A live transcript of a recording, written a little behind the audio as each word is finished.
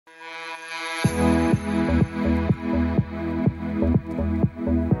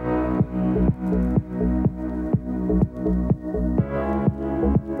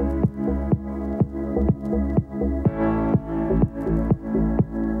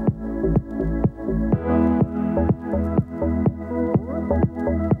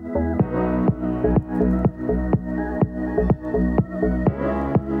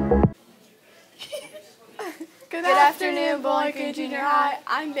in Bowling Green Junior High.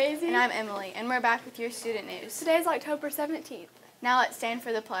 I'm Daisy. And I'm Emily, and we're back with your student news. Today is October 17th. Now let's stand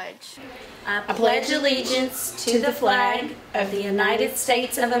for the pledge. I pledge allegiance to the flag of the United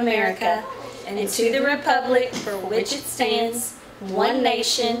States of America and to the republic for which it stands, one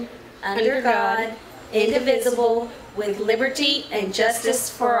nation, under God, indivisible, with liberty and justice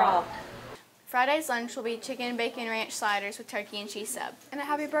for all. Friday's lunch will be chicken bacon ranch sliders with turkey and cheese sub. And a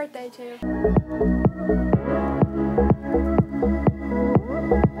happy birthday too.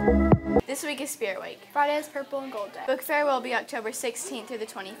 This week is Spirit Week. Friday is Purple and Gold Day. Book Fair will be October 16th through the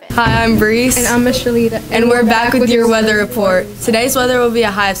 25th. Hi, I'm Breeze. And I'm Miss Shalita. And we're back with your weather report. Today's weather will be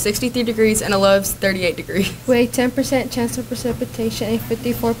a high of 63 degrees and a low of 38 degrees. With a 10% chance of precipitation, a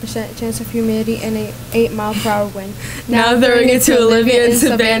 54% chance of humidity, and an 8-mile-per-hour wind. Now throwing it to Olivia and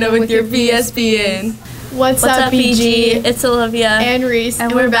Savannah with your PSPN. What's up, BG? It's Olivia. And Reese.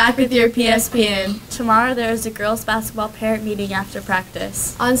 And we're back with your PSPN. Tomorrow there is a girls' basketball parent meeting after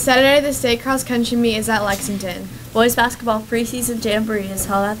practice. On Saturday, the state cross-country meet is at Lexington. Boys' basketball preseason jamboree is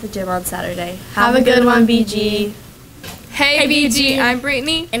held at the gym on Saturday. Have a good one, BG. Hey BG, I'm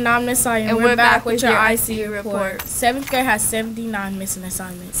Brittany. And I'm Nasaya. And we're back with your ICU report. 7th grade has 79 missing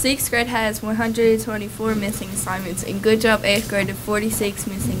assignments. 6th grade has 124 missing assignments, and good job 8th grade to 46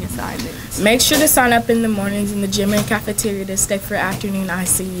 missing assignments. Make sure to sign up in the mornings in the gym and cafeteria to stay for afternoon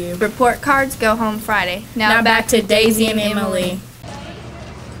ICU. Report cards go home Friday. Now back to Daisy and Emily.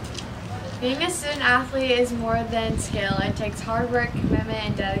 Being a student athlete is more than skill. It takes hard work, commitment,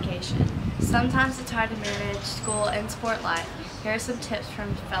 and dedication. Sometimes it's hard to manage school and sport life. Here are some tips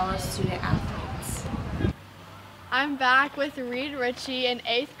from fellow student athletes. I'm back with Reed Ritchie, an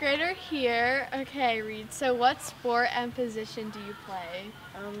 8th grader here. Okay, Reed, so what sport and position do you play?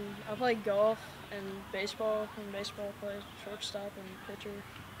 I play golf and baseball. In baseball, I play shortstop and pitcher.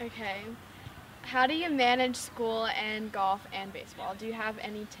 Okay. How do you manage school and golf and baseball? Do you have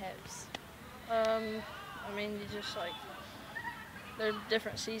any tips? I mean, you just they're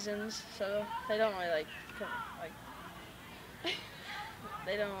different seasons, so they don't really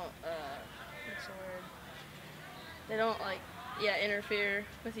they don't what's the word? They don't interfere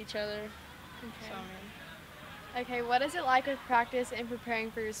with each other. Okay. So, I mean, okay, what is it like with practice and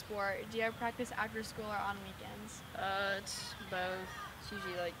preparing for your sport? Do you have practice after school or on weekends? it's both. It's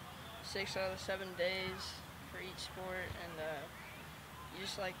usually 6 out of 7 days for each sport, and you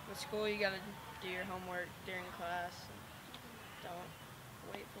just with school you gotta do your homework during class. And don't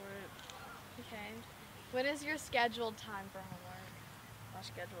wait for it. Okay. What is your scheduled time for homework? My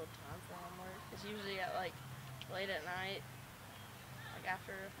scheduled time for homework is usually at late at night,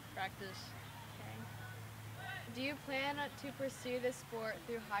 after practice. Okay. Do you plan to pursue this sport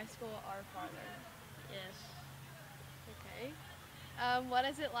through high school or farther? Yes. Okay. What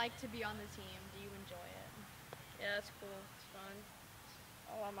is it like to be on the team? Do you enjoy it? Yeah, it's cool. It's fun.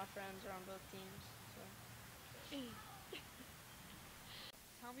 A lot of my friends are on both teams. So.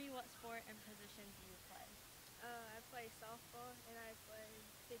 Tell me what sport and position do you play? I play softball and I play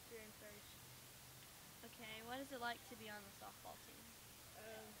pitcher and first. Okay, what is it like to be on the softball team?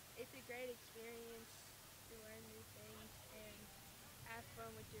 It's a great experience to learn new things and have fun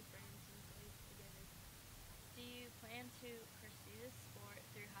with your friends and play together. Do you plan to pursue this sport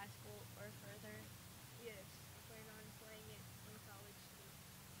through high school or further? Yes, I plan on playing it in college too.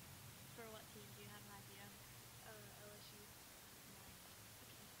 For what team? Do you have an idea? LSU.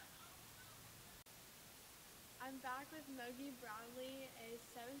 I'm back with Mogi Brownlee, a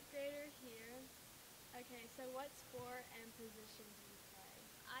 7th grader here. Okay, so what sport and position do you play?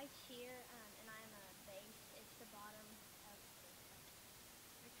 I cheer, and I'm a bass. It's the bottom of the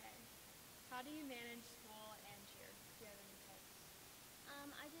Okay. How do you manage school and cheer? Do you have any tips?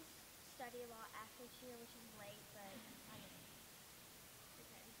 I just study a lot after cheer, which is late, but I mean.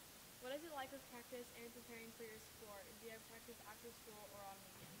 Okay. What is it like with practice and preparing for your sport? Do you have practice after school or on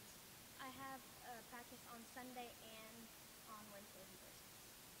weekends? I have practice on Sunday and on Wednesdays and Thursdays.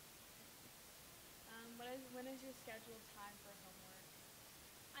 When is your scheduled time for homework?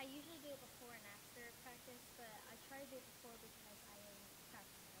 I usually do it before and after practice, but I try to do it before because I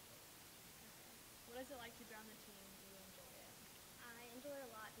practice every day. Okay. What is it like to be on the team? Do you enjoy it? I enjoy it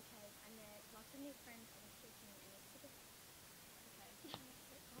a lot because I met lots of new friends on the cheer team, and it's super fun. Okay.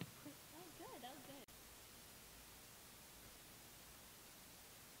 That was good. That was good.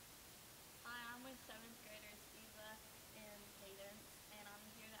 Hi, I'm with 7th graders Eva and Cadence, and I'm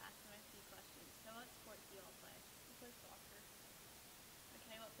here to ask them a few questions. So what sport do you all play? I play soccer.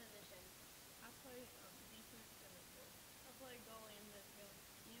 Okay, what position? I play defense and midfield. I play goalie and midfield.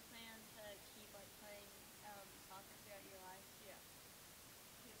 Do you plan to keep playing soccer throughout your life? Yeah.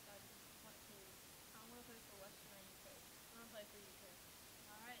 Yes, I do. What team? I want to play for Western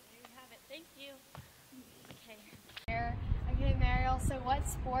So what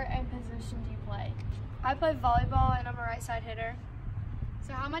sport and position do you play? I play volleyball and I'm a right side hitter.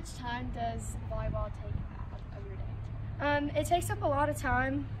 So how much time does volleyball take of your day? It takes up a lot of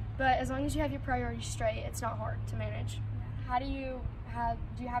time, but as long as you have your priorities straight, it's not hard to manage. How do you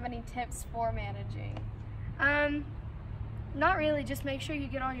have any tips for managing? Not really, just make sure you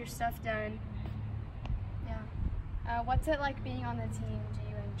get all your stuff done. Yeah. What's it like being on the team? Do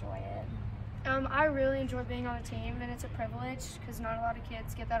you enjoy it? I really enjoy being on a team, and it's a privilege because not a lot of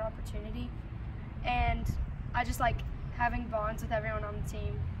kids get that opportunity. And I just like having bonds with everyone on the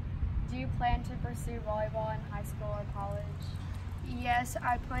team. Do you plan to pursue volleyball in high school or college? Yes,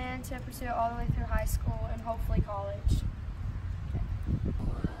 I plan to pursue it all the way through high school and hopefully college.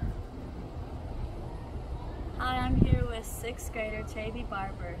 Hi, I'm here with 6th grader Travy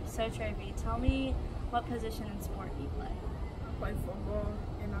Barber. So Travy, tell me what position in sport you play? I play football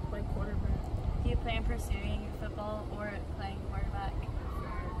and I play quarterback. Do you plan pursuing football or playing quarterback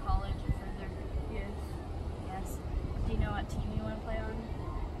for college or further? Yes. Yes. Do you know what team you want to play on?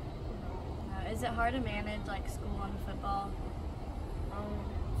 No. Is it hard to manage like school and football?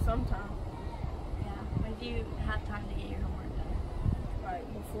 Sometimes. Yeah. When do you have time to get your homework done?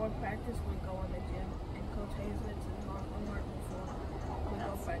 Like before practice, we go in the gym and Coach Hayes lets us mark homework before we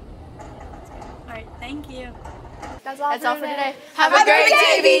go practice. Yeah, that's good. All right, thank you. That's all for today. Have a great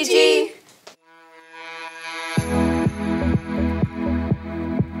day, BG!